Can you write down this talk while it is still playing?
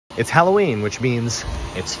It's Halloween, which means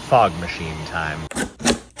it's fog machine time.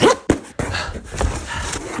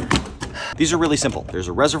 These are really simple. There's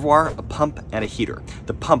a reservoir, a pump, and a heater.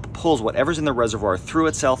 The pump pulls whatever's in the reservoir through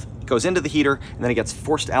itself, goes into the heater, and then it gets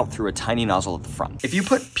forced out through a tiny nozzle at the front. If you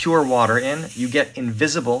put pure water in, you get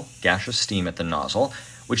invisible gaseous steam at the nozzle,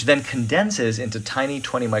 which then condenses into tiny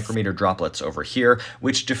 20 micrometer droplets over here,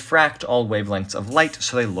 which diffract all wavelengths of light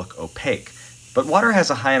so they look opaque. But water has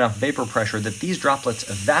a high enough vapor pressure that these droplets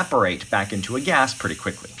evaporate back into a gas pretty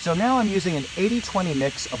quickly. So now I'm using an 80-20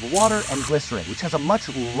 mix of water and glycerin, which has a much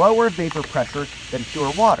lower vapor pressure than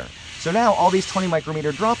pure water. So now all these 20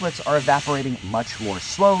 micrometer droplets are evaporating much more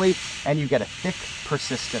slowly, and you get a thick,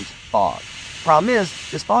 persistent fog. Problem is,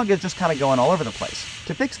 this fog is just kind of going all over the place.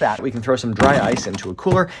 To fix that, We can throw some dry ice into a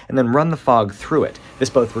cooler and then run the fog through it. This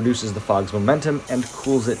both reduces the fog's momentum and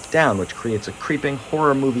cools it down, which creates a creeping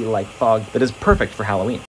horror movie-like fog that is perfect for Halloween.